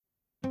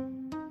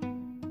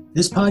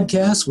This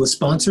podcast was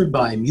sponsored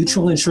by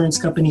Mutual Insurance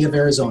Company of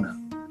Arizona.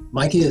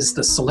 MICA is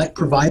the select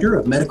provider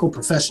of medical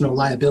professional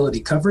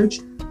liability coverage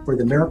for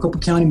the Maricopa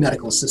County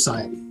Medical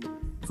Society.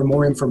 For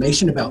more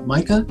information about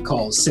MICA,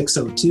 call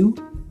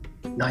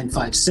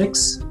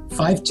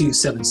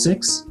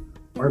 602-956-5276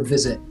 or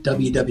visit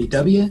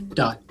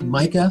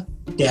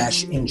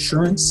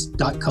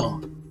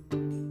www.mica-insurance.com.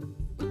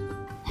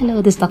 Hello,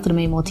 this is Dr.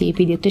 Maimoti, a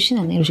pediatrician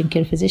and urgent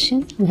care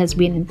physician who has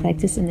been in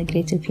practice in the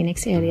Greater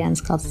Phoenix area and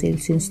Scottsdale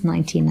since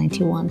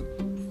 1991.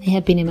 I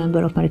have been a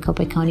member of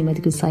Maricopa County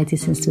Medical Society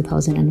since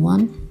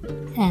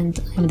 2001, and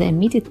I'm the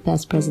immediate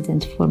past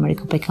president for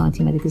Maricopa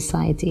County Medical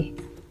Society.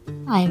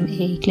 I am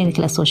a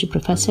clinical associate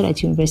professor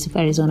at University of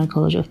Arizona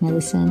College of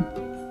Medicine,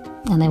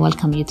 and I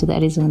welcome you to the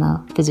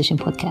Arizona Physician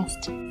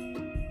Podcast.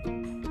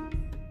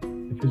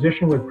 The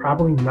physician would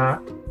probably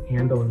not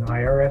handle an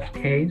IRS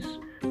case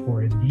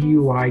or a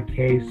DUI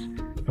case.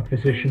 A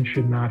physician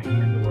should not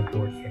handle a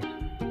board case.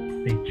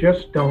 They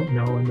just don't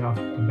know enough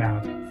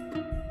about it.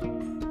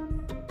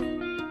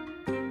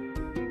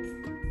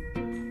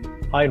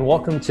 Hi, and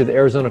welcome to the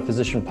Arizona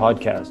Physician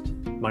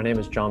Podcast. My name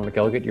is John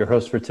McElligott, your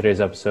host for today's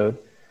episode,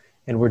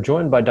 and we're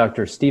joined by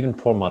Dr. Stephen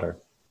Perlmutter,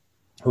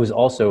 who is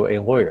also a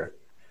lawyer.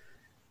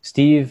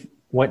 Steve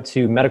went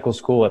to medical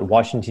school at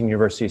Washington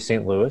University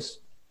St. Louis,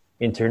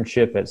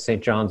 internship at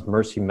St. John's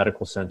Mercy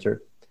Medical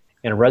Center,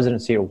 and a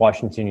residency at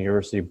Washington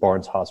University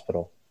Barnes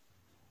Hospital.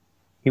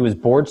 He was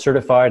board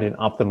certified in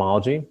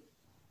ophthalmology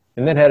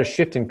and then had a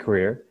shift in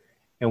career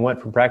and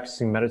went from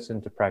practicing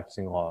medicine to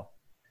practicing law.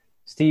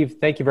 Steve,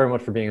 thank you very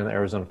much for being on the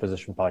Arizona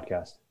Physician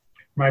Podcast.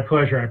 My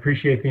pleasure. I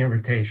appreciate the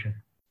invitation.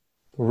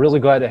 We're really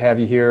glad to have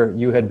you here.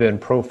 You had been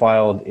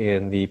profiled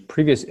in the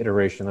previous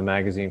iteration of the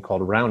magazine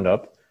called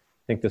Roundup. I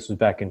think this was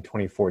back in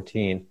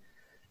 2014.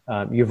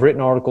 You've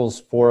written articles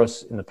for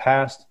us in the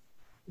past.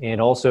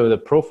 And also the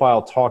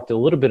profile talked a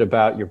little bit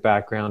about your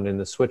background in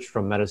the switch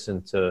from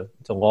medicine to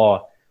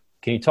law.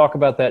 Can you talk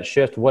about that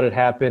shift, what had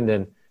happened,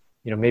 and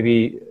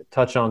maybe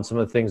touch on some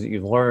of the things that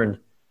you've learned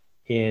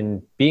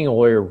in being a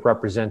lawyer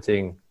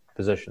representing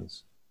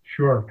physicians?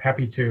 Sure,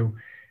 happy to.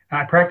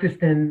 I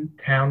practiced in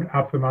town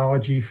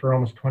ophthalmology for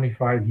almost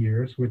 25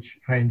 years, which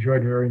I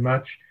enjoyed very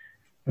much.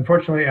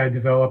 Unfortunately, I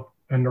developed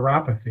a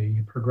neuropathy,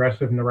 a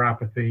progressive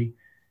neuropathy.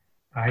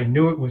 I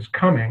knew it was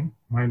coming.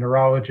 My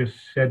neurologist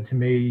said to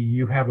me,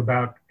 you have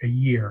about a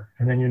year,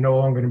 and then you're no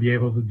longer going to be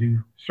able to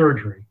do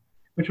surgery,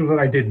 which was what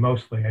I did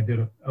mostly. I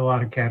did a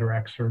lot of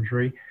cataract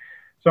surgery.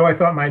 So I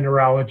thought my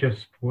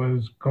neurologist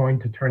was going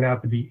to turn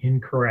out to be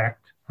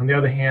incorrect. On the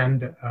other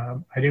hand, I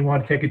didn't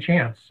want to take a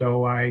chance.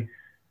 So I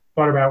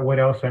thought about what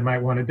else I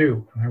might want to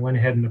do. I went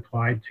ahead and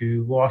applied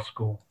to law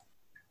school.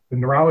 The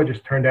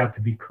neurologist turned out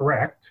to be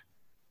correct,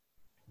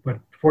 but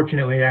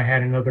fortunately I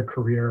had another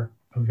career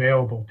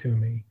available to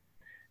me.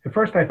 At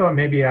first, I thought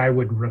maybe I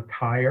would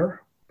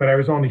retire, but I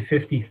was only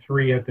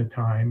 53 at the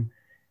time,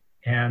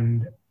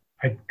 and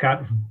I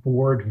got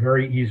bored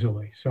very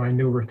easily. So I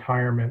knew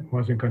retirement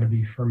wasn't going to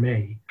be for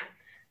me.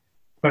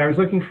 But I was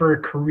looking for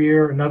a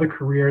career, another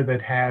career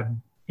that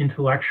had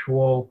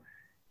intellectual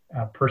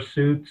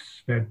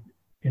pursuits that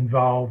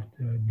involved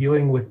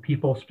dealing with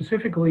people,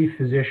 specifically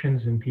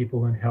physicians and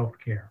people in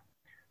healthcare.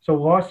 So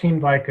law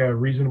seemed like a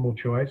reasonable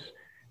choice.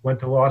 Went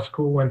to law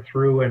school, went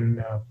through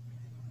and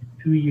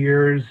 2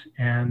 years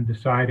and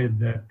decided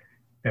that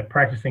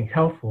practicing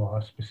health law,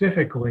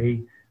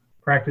 specifically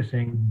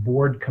practicing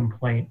board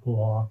complaint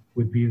law,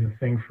 would be the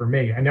thing for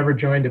me. I never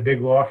joined a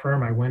big law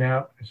firm. I went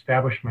out,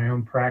 established my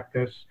own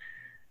practice.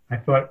 I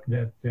thought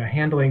that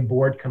handling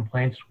board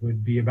complaints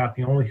would be about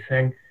the only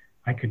thing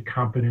I could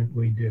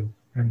competently do.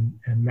 And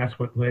that's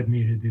what led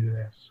me to do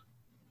this.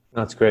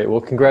 That's great. Well,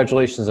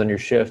 congratulations on your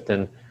shift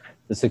and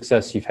the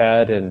success you've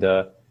had. And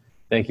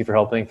thank you for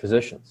helping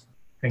physicians.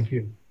 Thank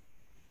you.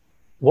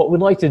 What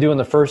we'd like to do in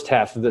the first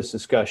half of this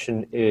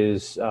discussion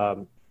is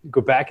go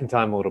back in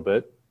time a little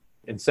bit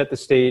and set the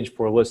stage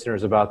for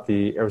listeners about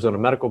the Arizona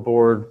Medical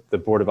Board, the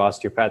Board of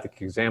Osteopathic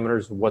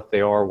Examiners, what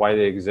they are, why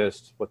they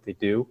exist, what they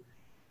do.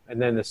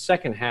 And then the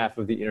second half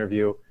of the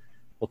interview,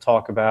 we'll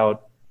talk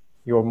about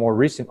your more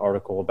recent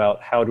article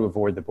about how to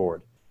avoid the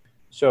board.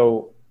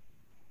 So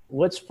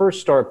let's first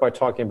start by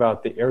talking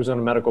about the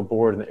Arizona Medical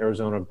Board and the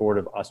Arizona Board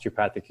of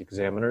Osteopathic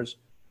Examiners.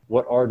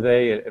 What are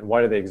they and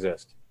why do they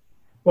exist?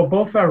 Well,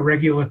 both are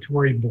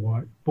regulatory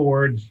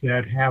boards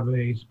that have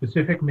a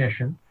specific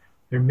mission.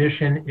 Their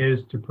mission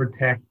is to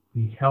protect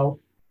the health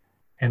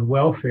and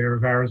welfare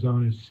of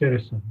Arizona's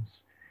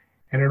citizens.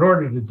 And in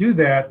order to do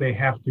that, they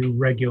have to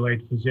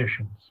regulate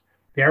physicians.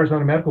 The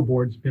Arizona Medical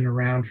Board's been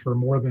around for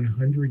more than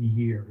 100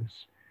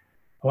 years.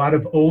 A lot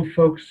of old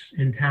folks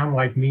in town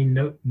like me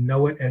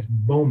know it as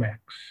BOMEX.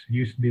 It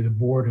used to be the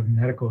Board of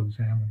Medical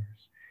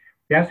Examiners.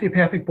 The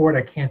Osteopathic Board,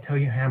 I can't tell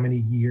you how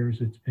many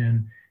years it's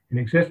been in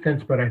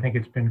existence, but I think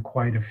it's been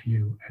quite a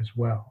few as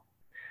well.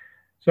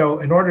 So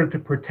in order to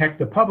protect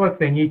the public,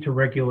 they need to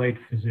regulate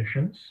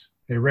physicians.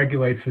 They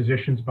regulate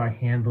physicians by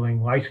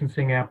handling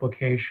licensing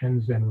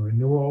applications and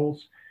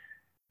renewals,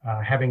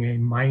 having a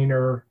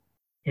minor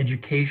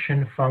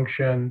education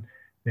function,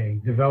 They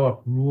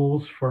develop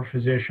rules for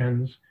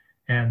physicians.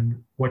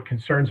 And what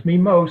concerns me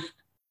most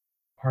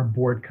are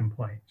board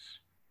complaints.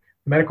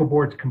 The medical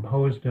board is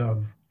composed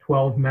of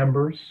 12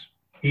 members,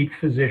 8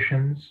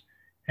 physicians,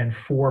 and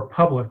 4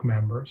 public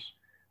members.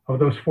 Of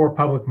those 4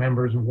 public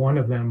members, one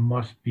of them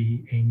must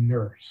be a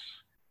nurse.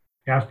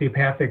 The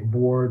osteopathic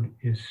board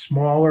is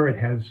smaller. It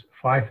has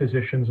 5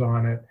 physicians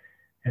on it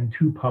and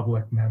 2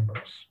 public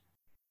members.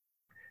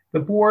 The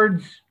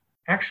boards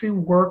actually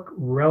work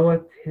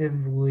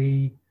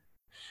relatively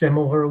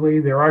similarly.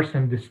 There are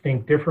some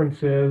distinct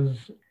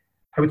differences.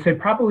 I would say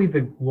probably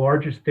the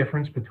largest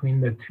difference between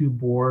the 2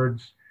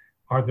 boards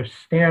are the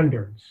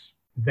standards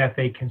that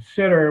they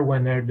consider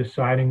when they're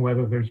deciding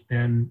whether there's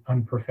been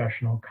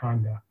unprofessional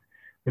conduct.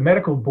 The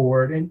medical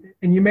board,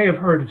 and you may have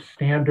heard of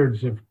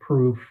standards of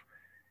proof.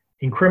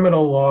 In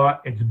criminal law,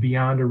 it's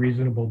beyond a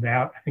reasonable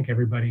doubt. I think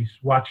everybody's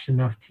watched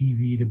enough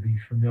TV to be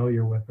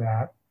familiar with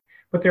that.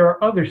 But there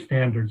are other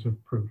standards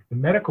of proof. The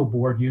medical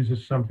board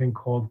uses something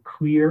called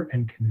clear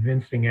and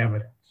convincing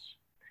evidence.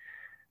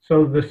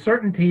 So the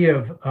certainty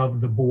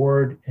of the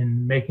board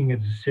in making a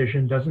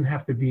decision doesn't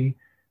have to be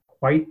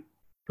quite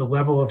the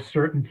level of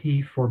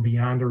certainty for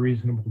beyond a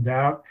reasonable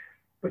doubt,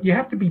 but you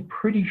have to be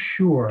pretty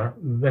sure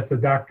that the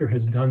doctor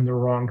has done the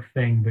wrong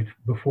thing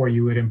before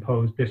you would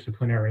impose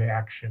disciplinary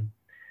action.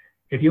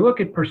 If you look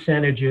at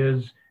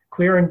percentages,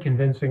 clear and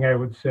convincing, I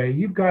would say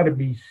you've got to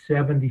be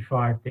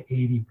 75 to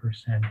 80%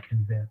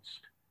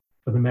 convinced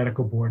for the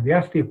medical board. The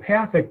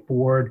osteopathic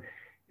board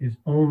is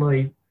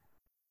only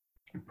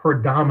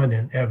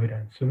predominant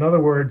evidence. In other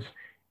words,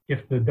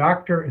 if the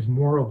doctor is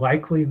more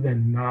likely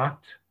than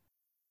not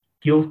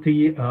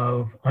guilty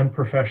of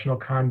unprofessional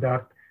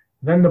conduct,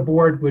 then the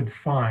board would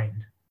find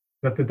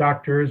that the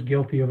doctor is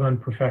guilty of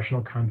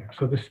unprofessional conduct.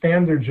 So the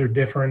standards are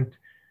different,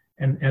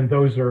 and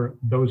those are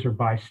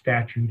by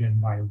statute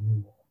and by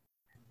rule.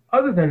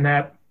 Other than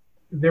that,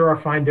 there are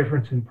fine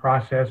differences in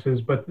processes,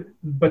 but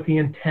the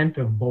intent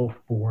of both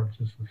boards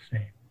is the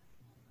same.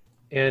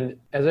 And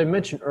as I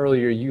mentioned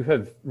earlier, you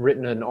have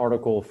written an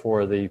article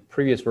for the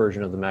previous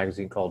version of the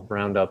magazine called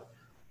Roundup,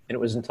 and it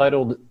was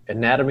entitled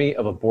Anatomy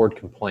of a Board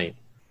Complaint.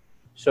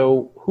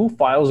 So who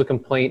files a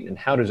complaint and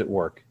how does it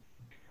work?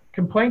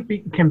 Complaint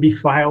can be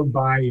filed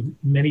by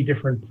many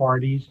different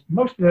parties.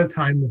 Most of the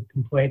time, the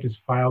complaint is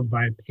filed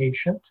by a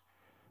patient,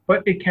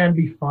 but it can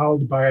be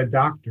filed by a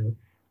doctor.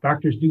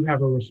 Doctors do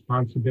have a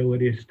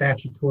responsibility, a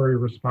statutory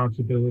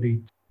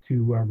responsibility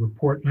to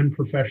report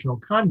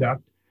unprofessional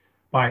conduct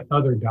by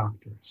other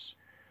doctors.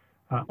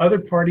 Other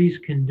parties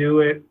can do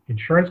it.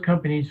 Insurance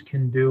companies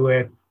can do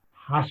it.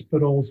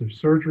 Hospitals or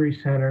surgery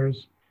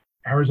centers,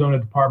 Arizona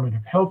Department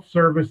of Health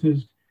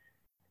Services.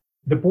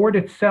 The board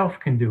itself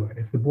can do it.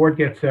 If the board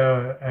gets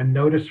a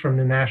notice from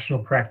the National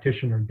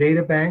Practitioner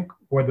Data Bank,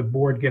 or the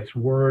board gets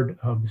word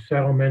of the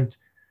settlement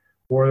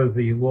or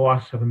the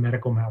loss of a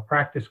medical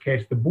malpractice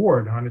case, the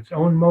board, on its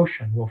own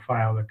motion, will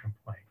file a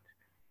complaint.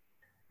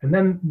 And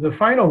then the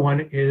final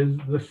one is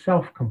the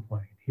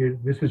self-complaint.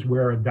 This is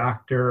where a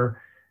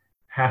doctor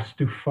has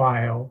to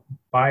file,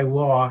 by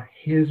law,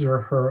 his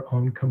or her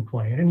own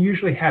complaint, and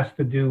usually has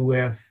to do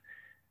with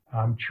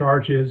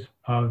charges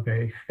of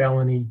a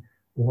felony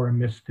or a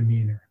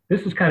misdemeanor.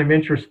 This is kind of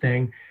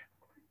interesting.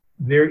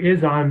 There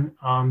is on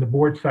the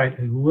board site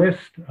a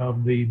list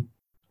of the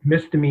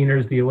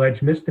misdemeanors, the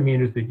alleged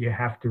misdemeanors that you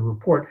have to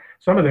report.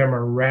 Some of them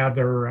are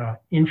rather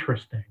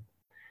interesting.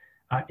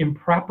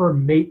 Improper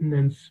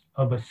maintenance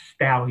of a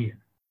stallion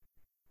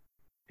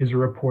is a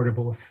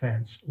reportable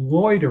offense.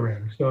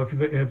 Loitering, so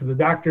if the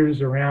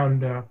doctor's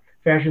around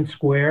Fashion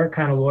Square,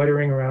 kind of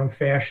loitering around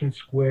Fashion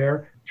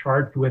Square,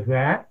 charged with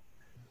that,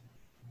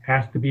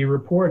 has to be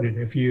reported.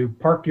 If you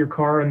park your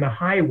car in the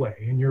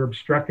highway and you're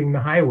obstructing the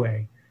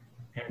highway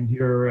and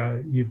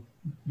you've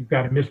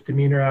got a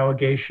misdemeanor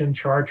allegation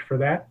charged for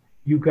that,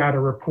 you've got to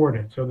report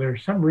it. So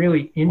there's some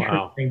really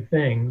interesting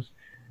things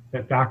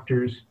that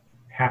doctors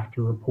have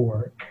to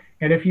report.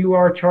 And if you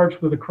are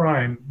charged with a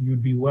crime,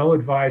 you'd be well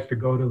advised to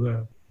go to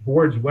the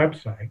board's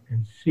website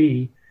and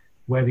see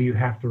whether you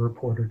have to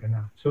report it or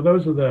not. So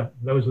those are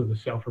the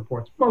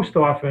self-reports. Most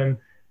often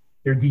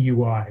they're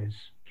DUIs,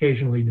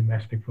 occasionally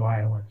domestic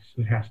violence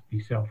that has to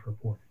be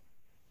self-reported.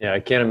 Yeah, I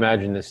can't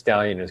imagine the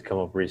stallion has come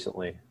up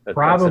recently. That's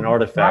an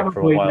artifact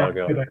from a while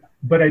ago.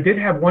 But I did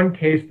have one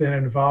case that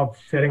involved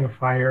setting a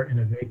fire in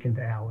a vacant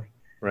alley.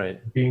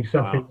 Right. Being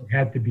something that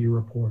had to be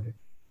reported.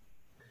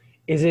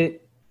 Is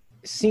it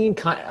seen,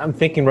 I'm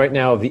thinking right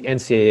now of the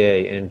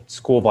NCAA and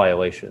school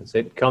violations.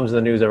 It comes in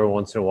the news every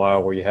once in a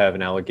while where you have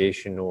an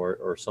allegation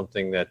or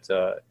something that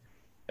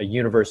a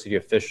university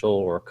official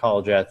or a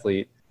college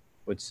athlete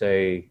would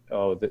say,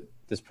 oh,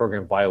 this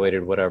program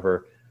violated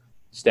whatever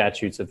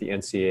statutes of the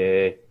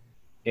NCAA.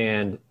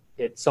 And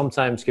it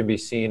sometimes can be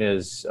seen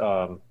as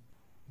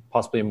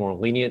possibly a more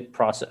lenient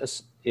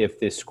process if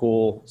the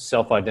school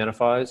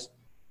self-identifies.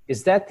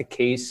 Is that the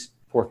case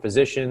for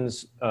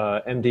physicians,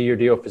 MD or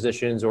DO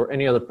physicians, or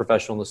any other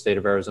professional in the state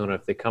of Arizona,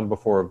 if they come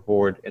before a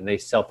board and they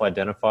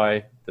self-identify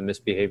the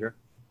misbehavior?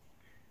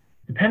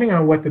 Depending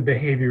on what the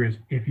behavior is,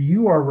 if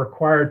you are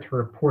required to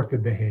report the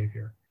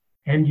behavior,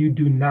 and you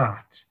do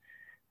not,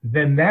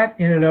 then that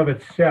in and of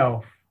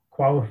itself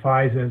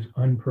qualifies as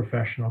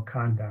unprofessional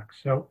conduct.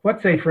 So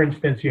let's say, for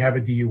instance, you have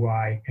a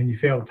DUI and you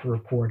fail to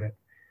report it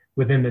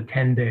within the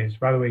 10 days.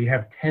 By the way, you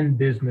have 10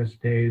 business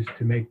days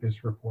to make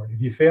this report. If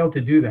you fail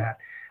to do that,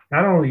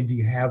 not only do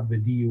you have the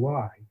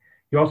DUI,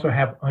 you also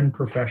have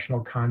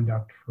unprofessional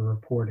conduct for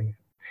reporting it.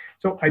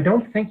 So I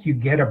don't think you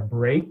get a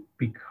break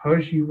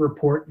because you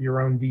report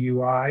your own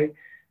DUI.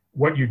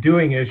 What you're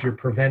doing is you're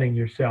preventing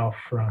yourself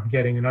from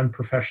getting an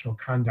unprofessional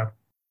conduct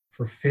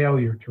for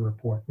failure to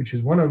report, which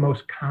is one of the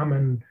most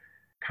common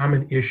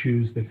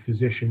issues that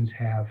physicians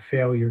have,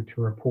 failure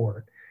to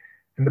report.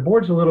 And the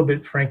boards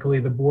frankly,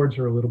 the boards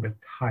are a little bit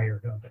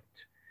tired of it.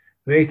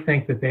 They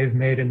think that they've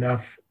made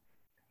enough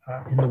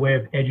in the way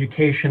of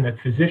education that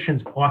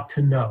physicians ought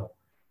to know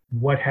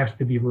what has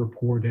to be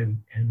reported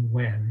and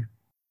when.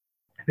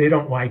 They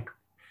don't like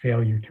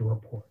failure to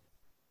report.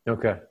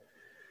 Okay.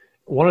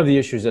 One of the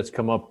issues that's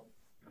come up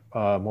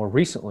more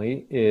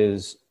recently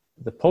is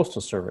the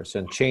Postal Service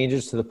and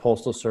changes to the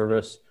Postal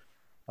Service,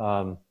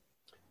 the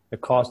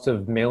cost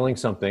of mailing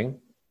something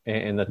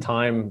and the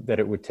time that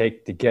it would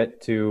take to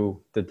get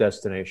to the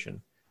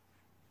destination.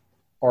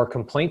 Are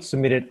complaints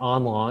submitted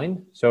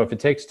online? So if it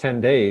takes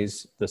 10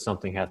 days, does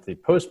something have to be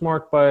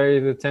postmarked by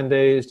the 10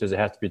 days? Does it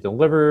have to be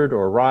delivered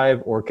or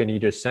arrive? Or can you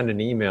just send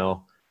an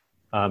email?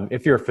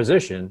 If you're a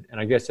physician, and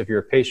I guess if you're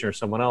a patient or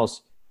someone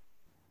else,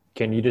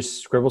 can you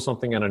just scribble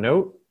something on a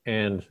note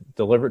and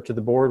deliver it to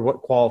the board?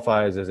 What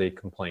qualifies as a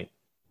complaint?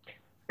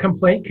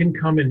 Complaint can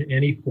come in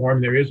any form.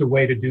 There is a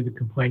way to do the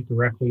complaint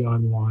directly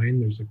online.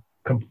 There's a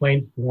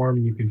complaint form.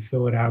 You can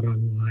fill it out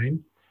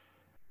online.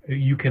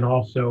 You can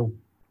also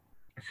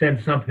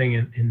send something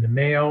in the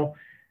mail.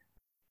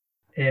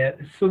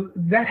 So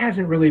that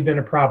hasn't really been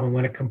a problem.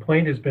 When a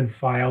complaint has been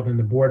filed and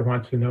the board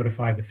wants to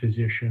notify the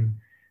physician,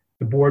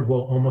 the board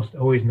will almost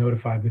always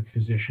notify the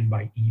physician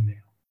by email.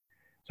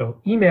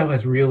 So email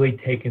has really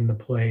taken the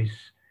place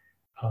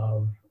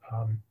of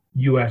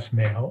U.S.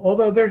 mail,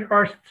 although there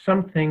are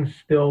some things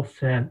still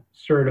sent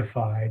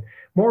certified,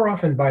 more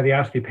often by the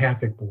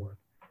osteopathic board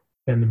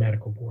than the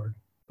medical board.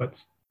 But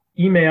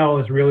email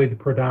is really the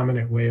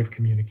predominant way of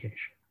communication.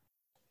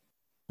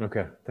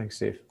 Okay, thanks,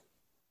 Steve.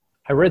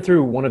 I read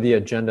through one of the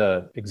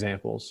agenda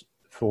examples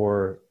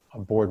for a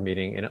board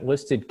meeting, and it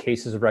listed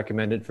cases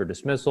recommended for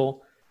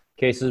dismissal,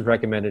 cases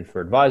recommended for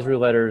advisory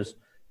letters,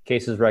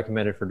 cases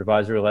recommended for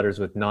advisory letters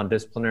with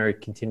non-disciplinary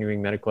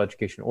continuing medical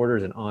education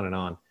orders, and on and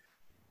on.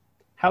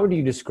 How would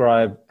you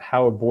describe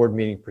how a board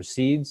meeting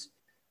proceeds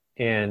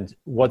and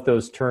what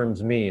those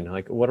terms mean?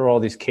 Like, what are all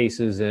these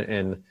cases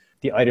and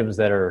the items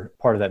that are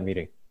part of that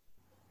meeting?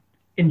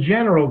 In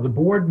general, the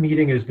board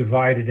meeting is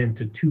divided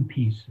into two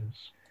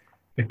pieces: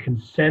 the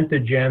consent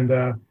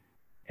agenda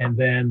and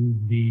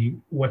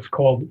then what's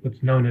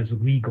known as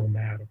legal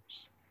matters.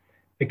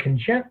 The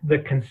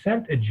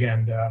consent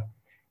agenda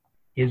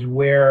is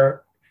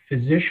where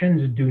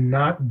physicians do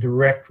not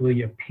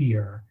directly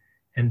appear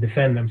and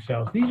defend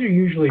themselves. These are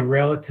usually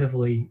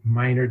relatively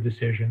minor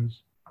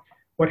decisions.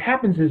 What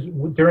happens is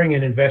during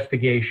an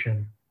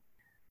investigation,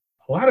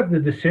 a lot of the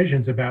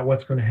decisions about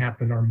what's going to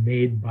happen are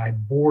made by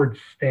board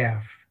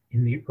staff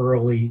in the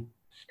early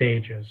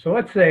stages. So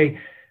let's say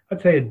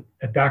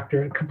a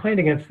doctor, a complaint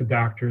against the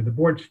doctor, the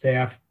board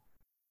staff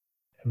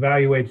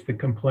evaluates the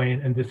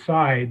complaint and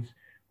decides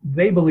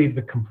they believe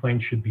the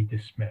complaint should be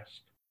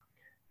dismissed.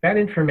 That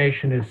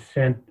information is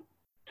sent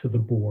to the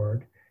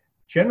board.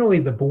 Generally,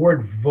 the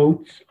board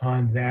votes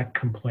on that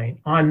complaint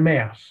en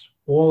masse,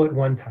 all at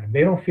one time.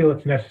 They don't feel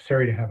it's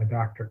necessary to have a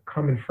doctor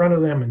come in front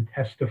of them and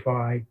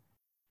testify.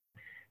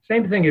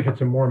 Same thing if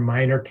it's a more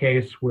minor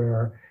case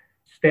where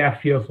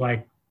staff feels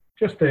like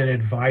just an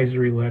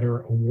advisory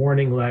letter, a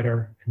warning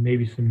letter, and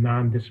maybe some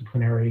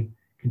non-disciplinary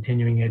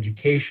continuing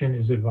education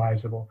is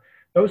advisable.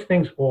 Those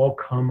things all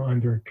come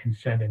under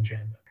consent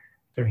agenda.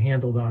 They're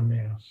handled en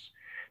masse.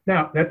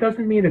 Now, that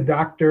doesn't mean a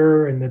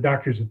doctor and the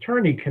doctor's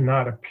attorney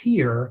cannot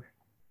appear.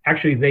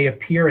 Actually, they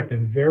appear at the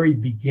very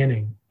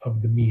beginning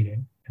of the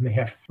meeting, and they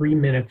have 3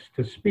 minutes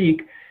to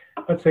speak.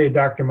 Let's say a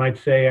doctor might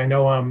say, I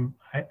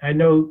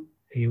know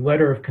a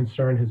letter of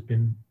concern has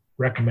been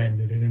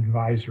recommended, an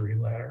advisory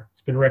letter.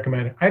 It's been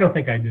recommended. I don't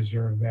think I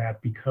deserve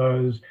that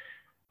because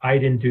I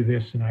didn't do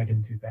this and I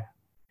didn't do that.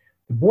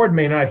 The board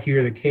may not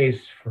hear the case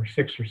for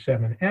 6 or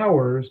 7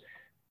 hours,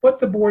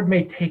 but the board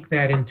may take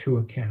that into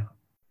account.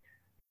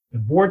 The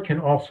board can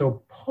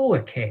also pull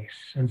a case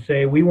and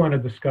say, we want to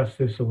discuss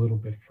this a little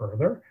bit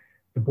further.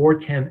 The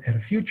board can, at a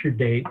future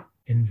date,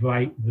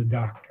 invite the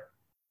doctor.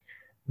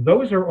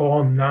 Those are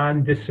all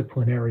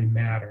non-disciplinary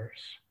matters.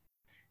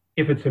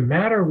 If it's a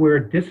matter where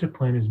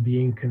discipline is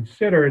being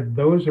considered,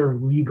 those are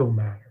legal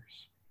matters.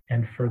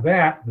 And for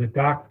that, the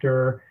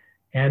doctor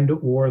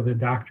and/or the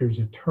doctor's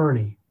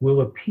attorney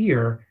will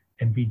appear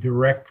and be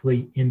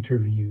directly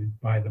interviewed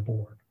by the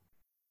board.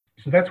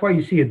 So that's why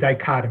you see a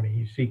dichotomy.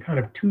 You see kind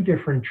of two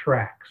different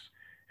tracks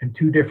and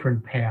two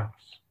different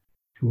paths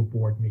to a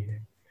board meeting.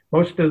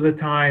 Most of the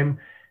time,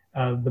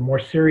 the more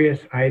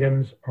serious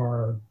items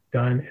are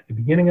done at the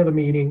beginning of the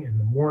meeting, in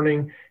the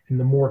morning, and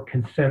the more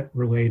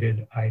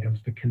consent-related items,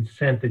 the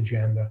consent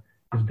agenda,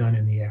 is done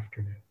in the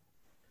afternoon.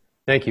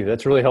 Thank you.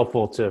 That's really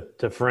helpful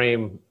to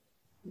frame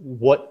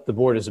what the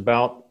board is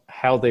about,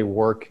 how they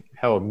work,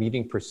 how a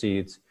meeting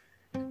proceeds.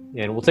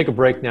 And we'll take a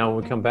break now.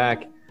 When we come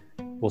back,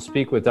 we'll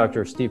speak with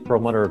Dr. Steve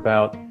Perlmutter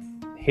about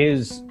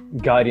his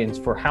guidance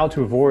for how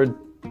to avoid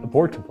a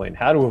board complaint,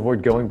 how to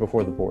avoid going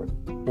before the board.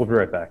 We'll be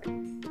right back.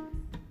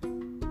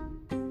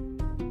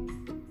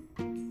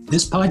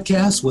 This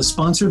podcast was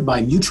sponsored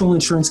by Mutual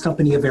Insurance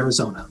Company of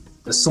Arizona,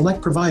 the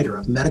select provider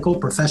of medical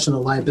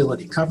professional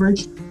liability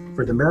coverage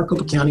for the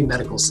Maricopa County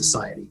Medical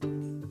Society.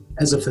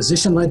 As a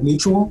physician-led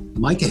mutual,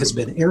 MICA has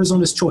been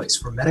Arizona's choice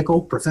for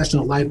medical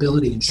professional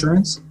liability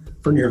insurance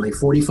for nearly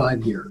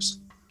 45 years.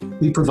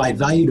 We provide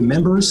value to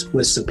members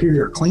with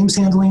superior claims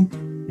handling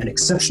and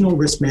exceptional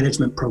risk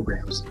management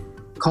programs.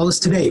 Call us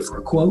today for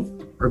a quote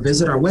or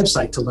visit our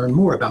website to learn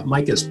more about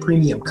MICA's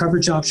premium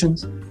coverage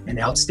options and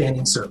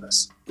outstanding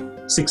service.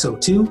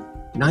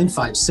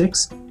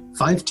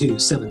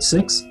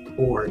 602-956-5276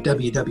 or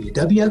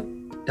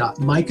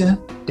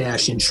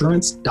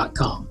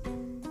www.mica-insurance.com.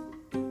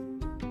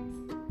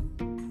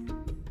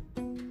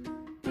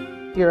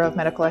 Bureau of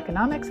Medical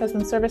Economics has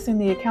been servicing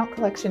the account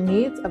collection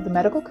needs of the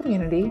medical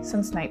community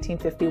since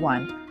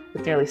 1951,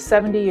 with nearly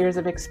 70 years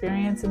of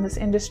experience in this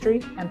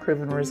industry and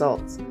proven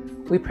results.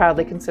 We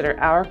proudly consider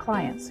our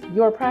clients,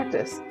 your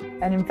practice,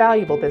 an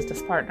invaluable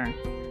business partner.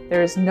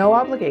 There is no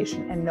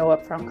obligation and no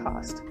upfront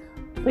cost.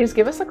 Please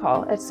give us a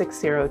call at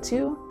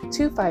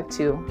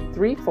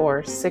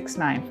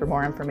 602-252-3469 for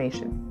more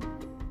information.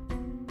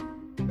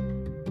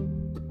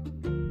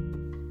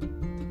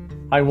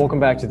 Hi, and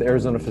welcome back to the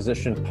Arizona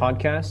Physician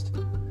Podcast.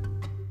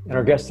 And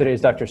our guest today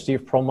is Dr.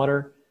 Steve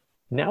Perlmutter.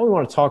 Now we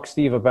want to talk,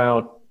 Steve,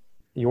 about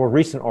your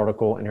recent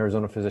article in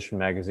Arizona Physician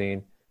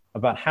Magazine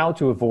about how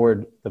to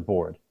avoid the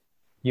board.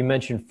 You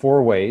mentioned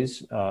 4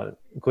 ways,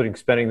 including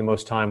spending the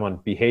most time on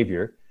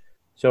behavior.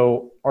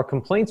 So are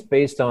complaints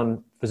based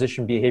on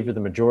physician behavior the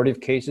majority of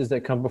cases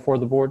that come before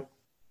the board?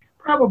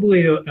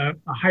 Probably a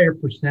higher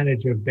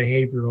percentage of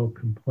behavioral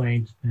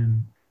complaints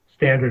than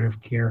standard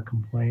of care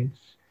complaints.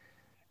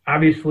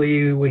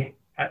 Obviously, we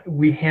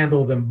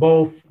handle them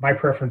both. My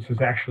preference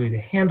is actually to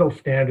handle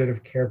standard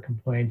of care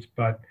complaints,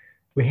 but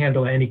we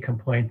handle any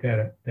complaint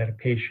that a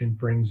patient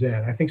brings in.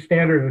 I think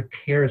standard of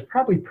care is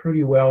probably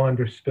pretty well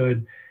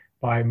understood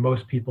by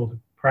most people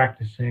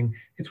practicing.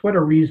 It's what a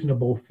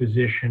reasonable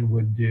physician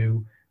would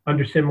do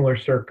under similar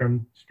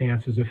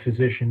circumstances, a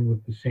physician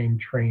with the same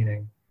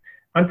training.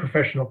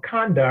 Unprofessional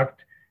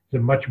conduct is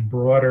a much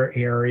broader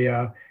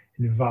area.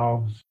 It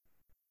involves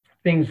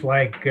things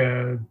like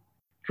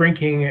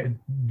drinking,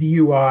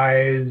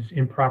 DUIs,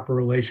 improper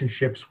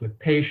relationships with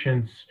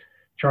patients,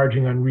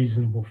 charging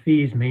unreasonable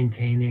fees,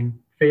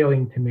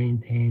 failing to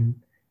maintain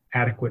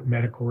adequate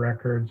medical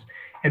records.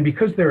 And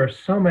because there are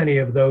so many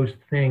of those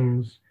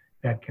things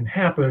that can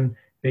happen,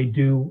 they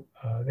do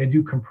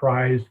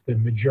comprise the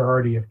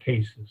majority of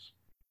cases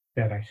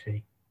that I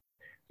see.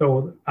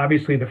 So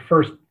obviously the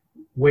first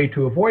way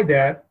to avoid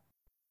that,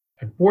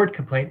 a board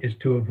complaint, is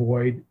to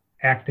avoid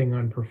acting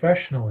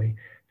unprofessionally.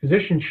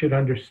 Physicians should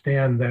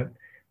understand that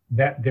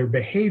their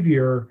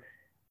behavior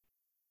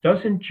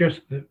doesn't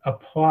just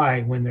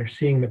apply when they're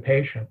seeing the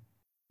patient.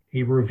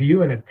 A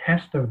review and a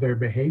test of their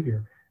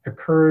behavior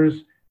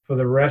occurs for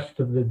the rest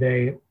of the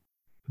day,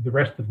 the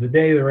rest of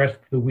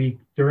the week,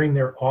 during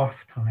their off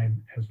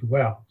time as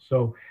well.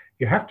 So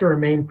you have to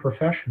remain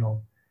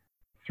professional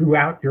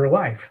throughout your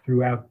life,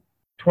 throughout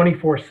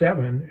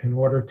 24/7, in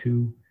order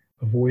to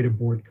avoid a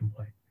board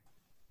complaint.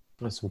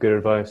 That's some good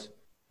advice.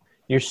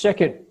 Your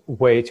second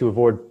way to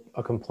avoid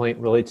a complaint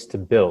relates to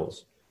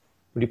bills.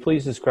 Would you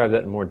please describe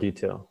that in more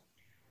detail?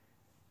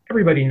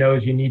 Everybody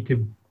knows you need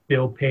to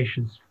bill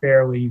patients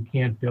fairly. You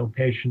can't bill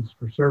patients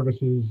for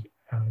services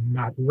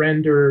not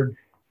rendered.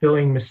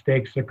 Billing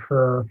mistakes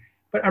occur.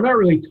 But I'm not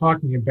really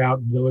talking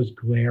about those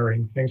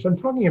glaring things. I'm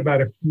talking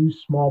about a few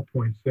small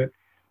points that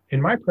in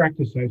my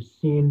practice I've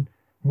seen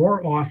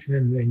more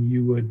often than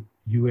you would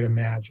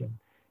imagine.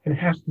 And it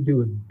has to do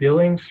with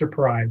billing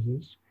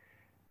surprises,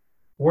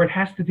 or it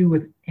has to do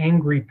with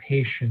angry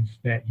patients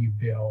that you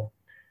bill.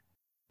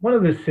 One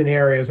of the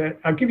scenarios,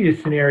 I'll give you a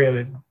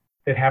scenario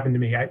that happened to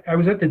me. I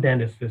was at the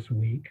dentist this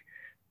week,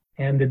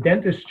 and the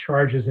dentist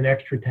charges an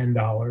extra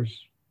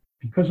 $10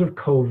 because of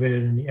COVID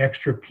and the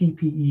extra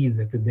PPE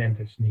that the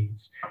dentist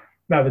needs.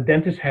 Now, the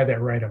dentist had that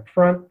right up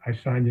front. I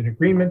signed an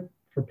agreement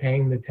for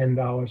paying the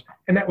 $10,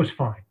 and that was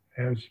fine.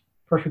 I was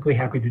perfectly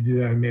happy to do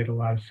that. It made a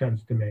lot of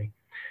sense to me.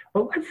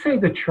 But let's say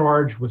the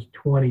charge was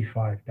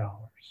 $25,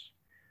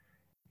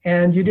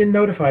 and you didn't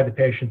notify the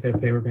patient that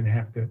they were going to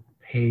have to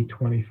pay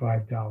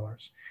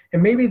 $25.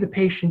 And maybe the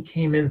patient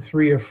came in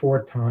 3 or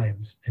 4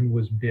 times and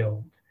was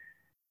billed,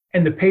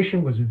 and the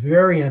patient was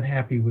very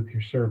unhappy with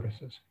your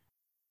services.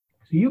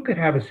 So you could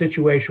have a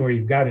situation where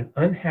you've got an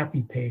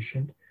unhappy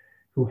patient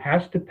who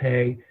has to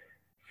pay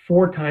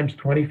 4 times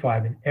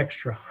 25, an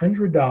extra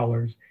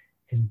 $100,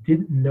 and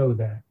didn't know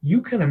that.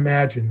 You can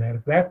imagine that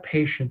if that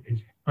patient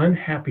is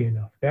unhappy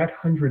enough, that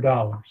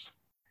 $100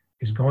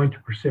 is going to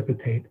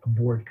precipitate a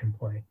board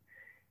complaint.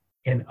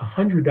 And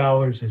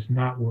 $100 is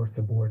not worth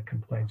a board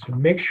complaint. So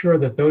make sure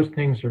that those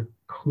things are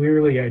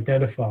clearly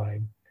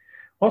identified.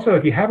 Also,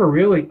 if you have a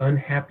really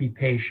unhappy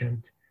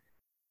patient,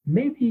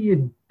 maybe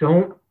you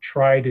don't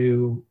try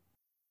to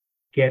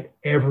get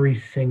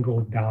every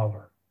single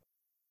dollar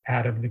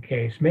out of the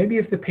case. Maybe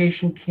if the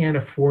patient can't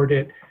afford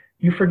it,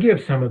 you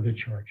forgive some of the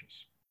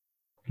charges.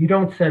 You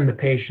don't send the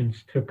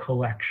patients to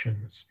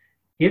collections.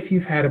 If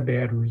you've had a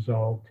bad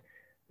result,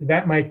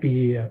 that might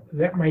be a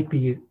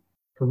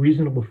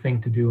reasonable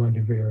thing to do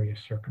under various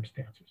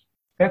circumstances.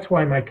 That's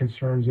why my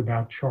concerns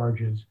about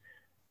charges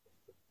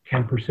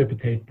can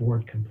precipitate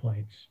board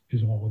complaints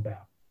is all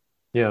about.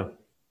 Yeah.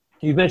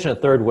 You mentioned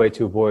a third way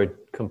to avoid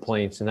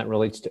complaints, and that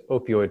relates to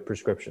opioid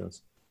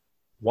prescriptions.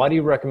 Why do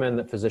you recommend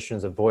that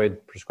physicians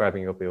avoid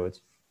prescribing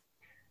opioids?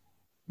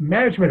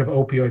 Management of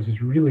opioids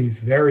is really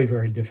very,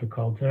 very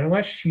difficult. And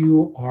unless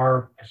you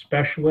are a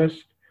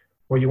specialist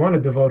or you want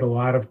to devote a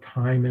lot of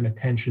time and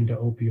attention to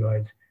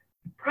opioids,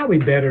 probably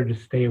better to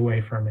stay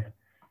away from it.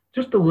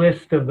 Just a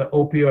list of the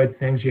opioid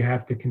things you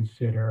have to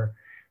consider.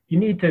 You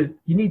need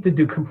to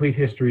do complete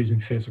histories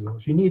and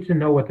physicals. You need to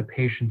know what the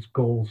patient's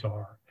goals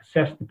are,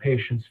 assess the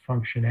patient's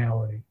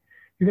functionality.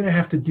 You're going to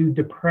have to do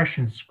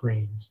depression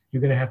screens.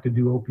 You're going to have to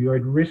do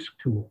opioid risk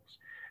tools.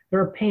 There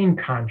are pain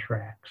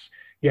contracts.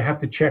 You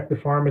have to check the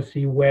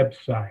pharmacy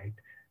website,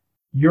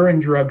 urine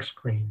drug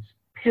screens,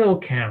 pill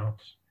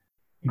counts.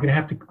 You're going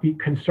to have to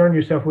concern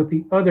yourself with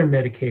the other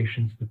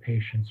medications the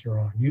patients are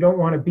on. You don't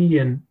want to be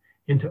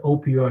into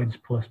opioids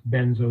plus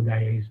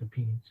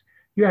benzodiazepines.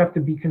 You have to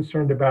be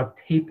concerned about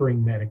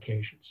tapering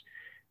medications.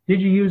 Did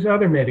you use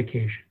other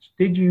medications?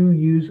 Did you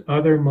use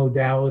other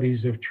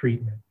modalities of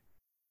treatment?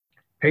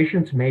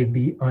 Patients may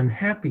be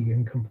unhappy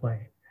and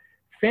complain.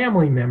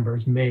 Family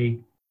members may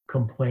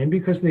complain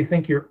because they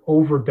think you're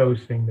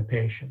overdosing the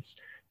patients.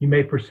 You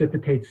may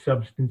precipitate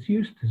substance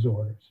use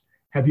disorders.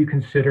 Have you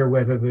considered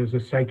whether there's a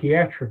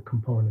psychiatric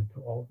component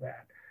to all of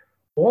that?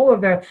 All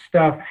of that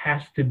stuff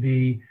has to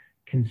be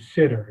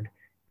considered.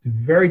 It's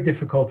very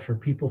difficult for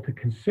people to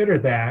consider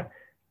that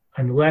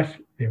unless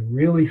they're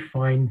really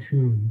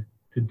fine-tuned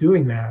to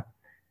doing that.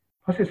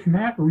 Plus, it's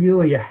not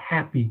really a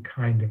happy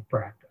kind of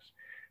practice.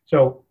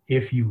 So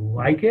if you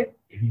like it,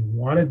 if you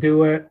want to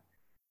do it,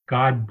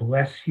 God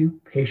bless you.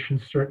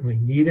 Patients certainly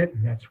need it,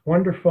 and that's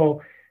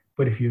wonderful.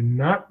 But if you're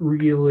not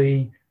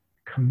really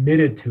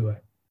committed to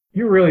it,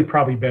 you're really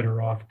probably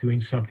better off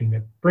doing something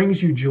that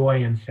brings you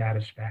joy and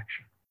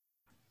satisfaction.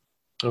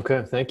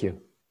 Okay, thank you.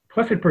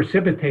 Plus, it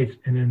precipitates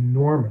an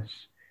enormous,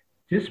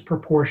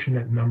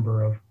 disproportionate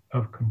number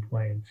of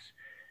complaints.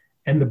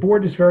 And the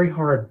board is very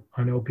hard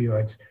on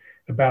opioids.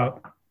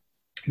 About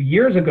 2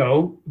 years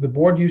ago, the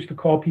board used to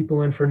call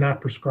people in for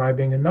not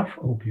prescribing enough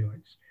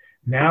opioids.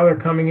 Now they're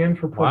coming in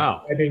for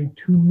prescribing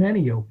too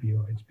many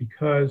opioids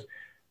because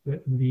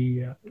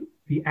the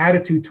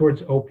attitude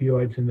towards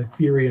opioids and the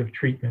theory of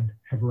treatment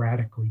have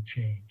radically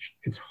changed.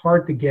 It's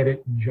hard to get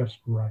it just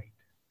right.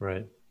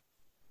 Right.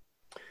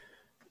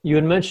 You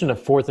had mentioned a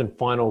fourth and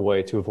final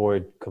way to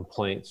avoid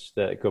complaints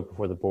that go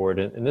before the board,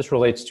 and this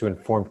relates to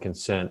informed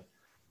consent.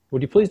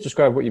 Would you please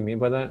describe what you mean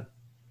by that?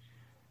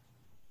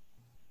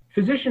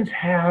 Physicians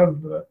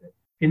have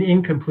an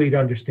incomplete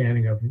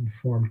understanding of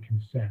informed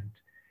consent.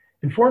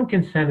 Informed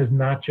consent is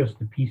not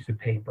just a piece of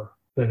paper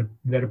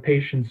that a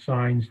patient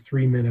signs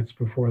 3 minutes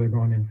before they're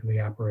going into the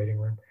operating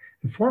room.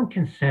 Informed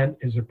consent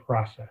is a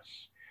process.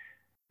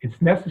 It's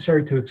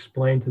necessary to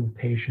explain to the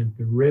patient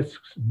the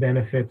risks,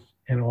 benefits,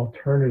 and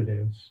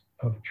alternatives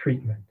of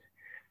treatment.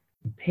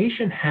 The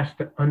patient has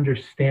to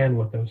understand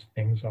what those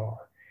things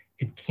are.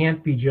 It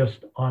can't be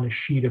just on a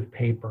sheet of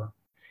paper.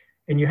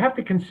 And you have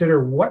to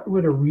consider what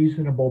would a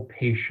reasonable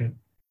patient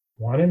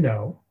want to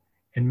know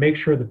and make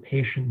sure the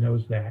patient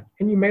knows that.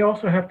 And you may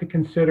also have to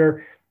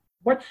consider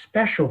what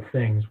special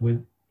things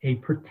would a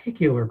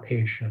particular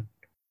patient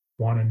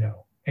want to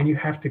know. And you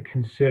have to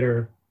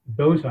consider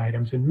those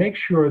items and make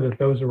sure that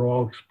those are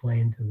all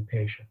explained to the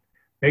patient.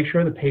 Make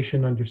sure the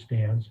patient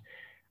understands.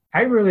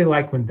 I really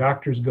like when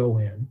doctors go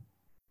in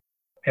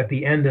at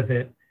the end of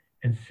it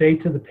and say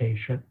to the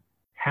patient,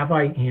 have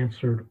I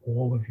answered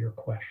all of your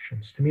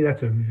questions? To me,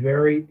 that's a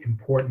very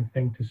important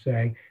thing to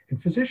say,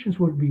 and physicians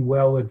would be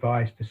well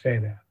advised to say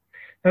that.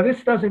 Now,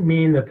 this doesn't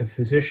mean that the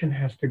physician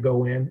has to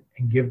go in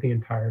and give the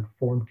entire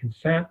informed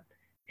consent.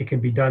 It can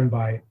be done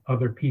by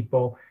other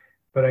people,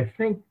 but I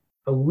think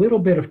a little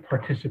bit of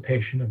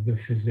participation of the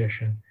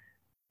physician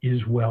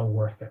is well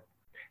worth it.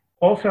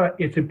 Also,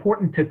 it's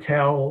important to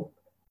tell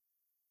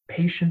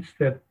patients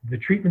that the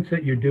treatments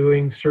that you're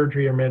doing,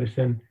 surgery or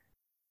medicine,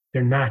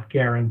 they're not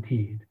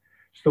guaranteed.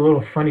 Just a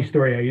little funny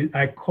story.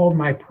 I called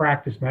my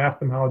practice, my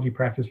ophthalmology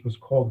practice was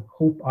called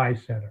Hope Eye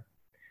Center.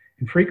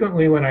 And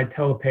frequently when I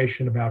tell a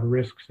patient about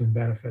risks and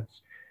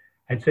benefits,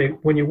 I'd say,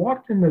 when you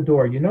walked in the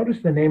door, you notice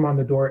the name on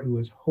the door, it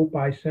was Hope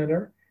Eye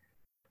Center.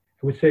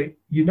 I would say,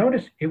 you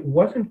notice it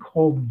wasn't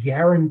called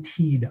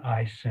Guaranteed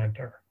Eye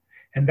Center.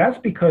 And that's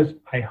because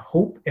I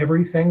hope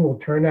everything will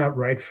turn out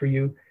right for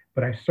you,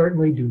 but I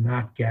certainly do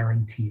not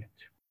guarantee it.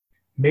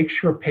 Make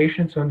sure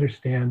patients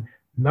understand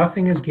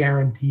nothing is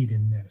guaranteed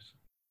in medicine.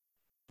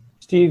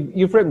 Steve,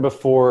 you've written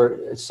before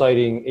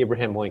citing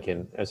Abraham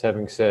Lincoln as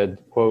having said,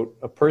 quote,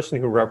 "A person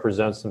who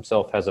represents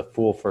himself has a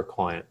fool for a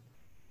client."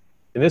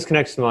 And this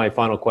connects to my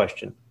final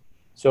question.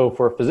 So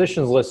for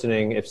physicians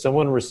listening, if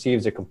someone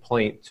receives a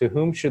complaint, to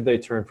whom should they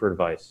turn for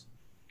advice?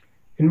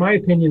 In my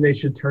opinion, they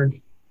should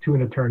turn to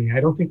an attorney.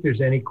 I don't think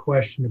there's any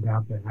question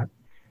about that.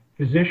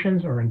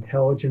 Physicians are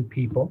intelligent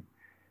people,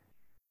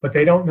 but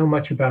they don't know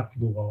much about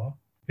the law.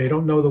 They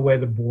don't know the way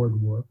the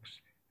board works.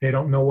 They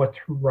don't know what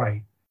to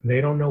write. They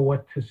don't know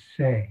what to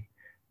say.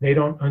 They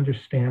don't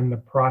understand the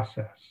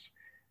process.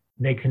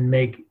 They can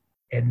make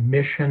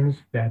admissions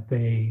that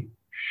they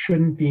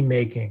shouldn't be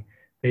making.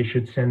 They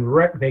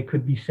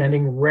could be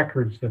sending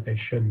records that they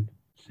shouldn't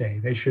say.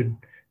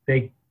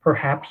 They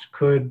perhaps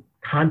could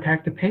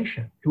contact a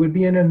patient. It would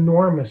be an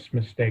enormous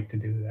mistake to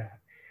do that.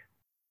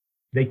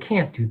 They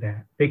can't do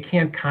that. They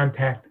can't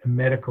contact a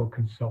medical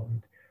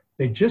consultant.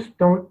 They just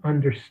don't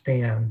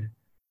understand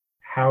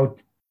how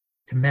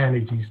to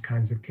manage these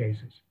kinds of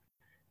cases.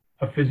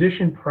 A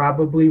physician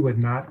probably would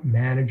not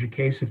manage a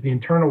case if the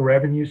Internal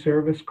Revenue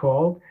Service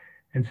called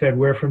and said,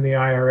 "We're from the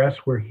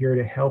IRS, we're here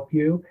to help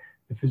you."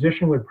 The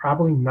physician would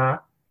probably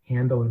not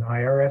handle an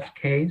IRS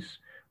case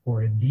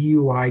or a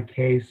DUI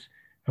case.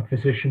 A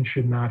physician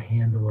should not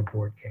handle a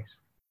board case.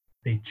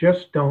 They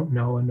just don't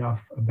know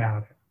enough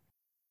about it.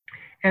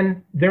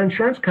 And their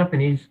insurance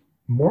companies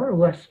more or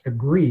less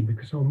agree,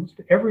 because almost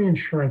every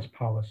insurance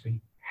policy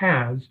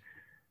has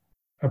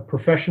a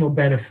professional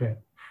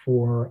benefit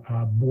for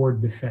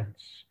board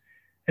defense.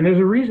 And there's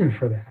a reason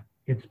for that.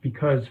 It's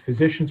because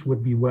physicians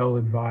would be well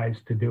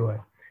advised to do it.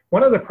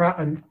 One of the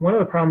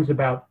problems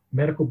about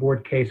medical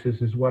board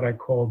cases is what I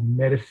call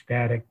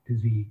metastatic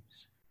disease.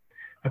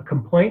 A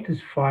complaint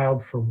is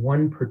filed for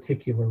one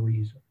particular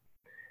reason,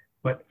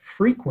 but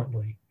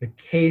frequently the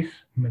case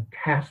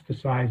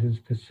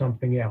metastasizes to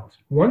something else.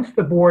 Once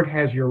the board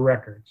has your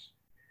records,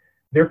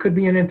 there could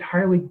be an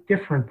entirely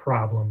different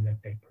problem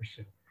that they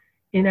pursue.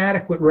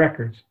 Inadequate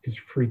records is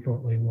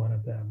frequently one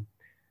of them.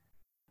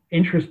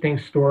 Interesting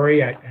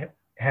story, I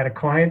had a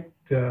client,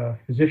 a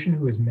physician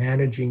who was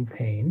managing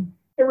pain.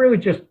 They're really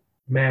just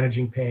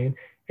managing pain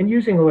and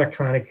using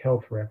electronic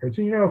health records.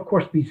 And of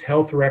course, these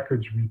health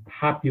records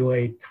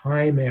repopulate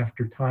time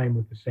after time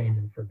with the same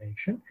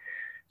information.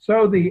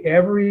 So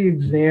every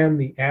exam,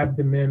 the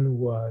abdomen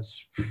was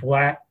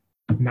flat,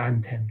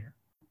 non-tender.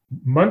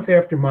 Month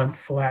after month,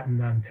 flat and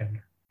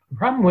non-tender. The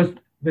problem was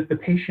that the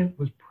patient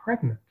was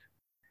pregnant.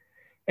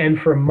 And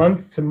from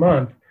month to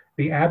month,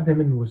 the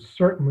abdomen was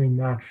certainly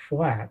not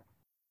flat.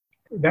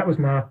 That was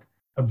not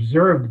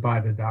observed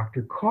by the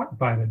doctor, caught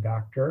by the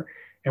doctor.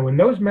 And when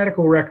those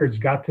medical records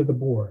got to the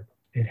board,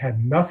 it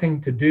had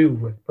nothing to do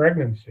with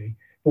pregnancy.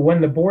 But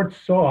when the board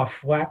saw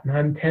flat,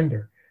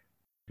 non-tender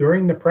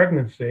during the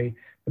pregnancy,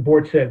 the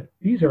board said,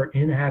 "These are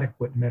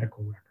inadequate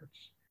medical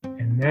records."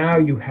 And now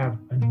you have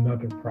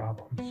another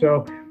problem.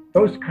 So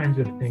those kinds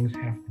of things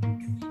have to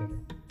be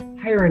considered.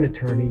 Hire an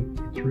attorney.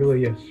 It's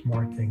really a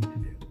smart thing to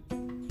do.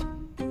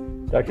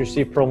 Dr.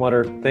 Steve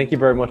Perlmutter, thank you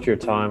very much for your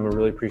time. I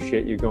really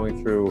appreciate you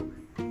going through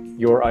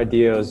your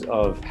ideas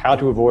of how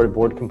to avoid a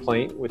board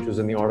complaint, which was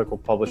in the article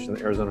published in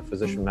the Arizona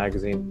Physician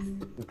Magazine.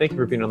 And thank you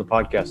for being on the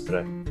podcast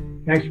today.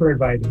 Thanks for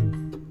inviting me.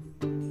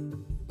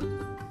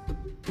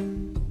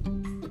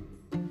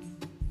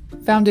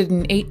 Founded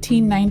in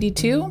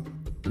 1892,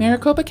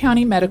 Maricopa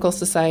County Medical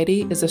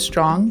Society is a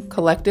strong,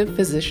 collective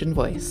physician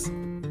voice.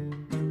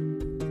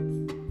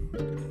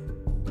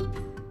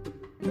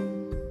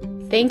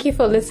 Thank you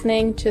for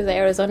listening to the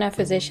Arizona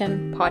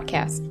Physician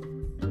Podcast.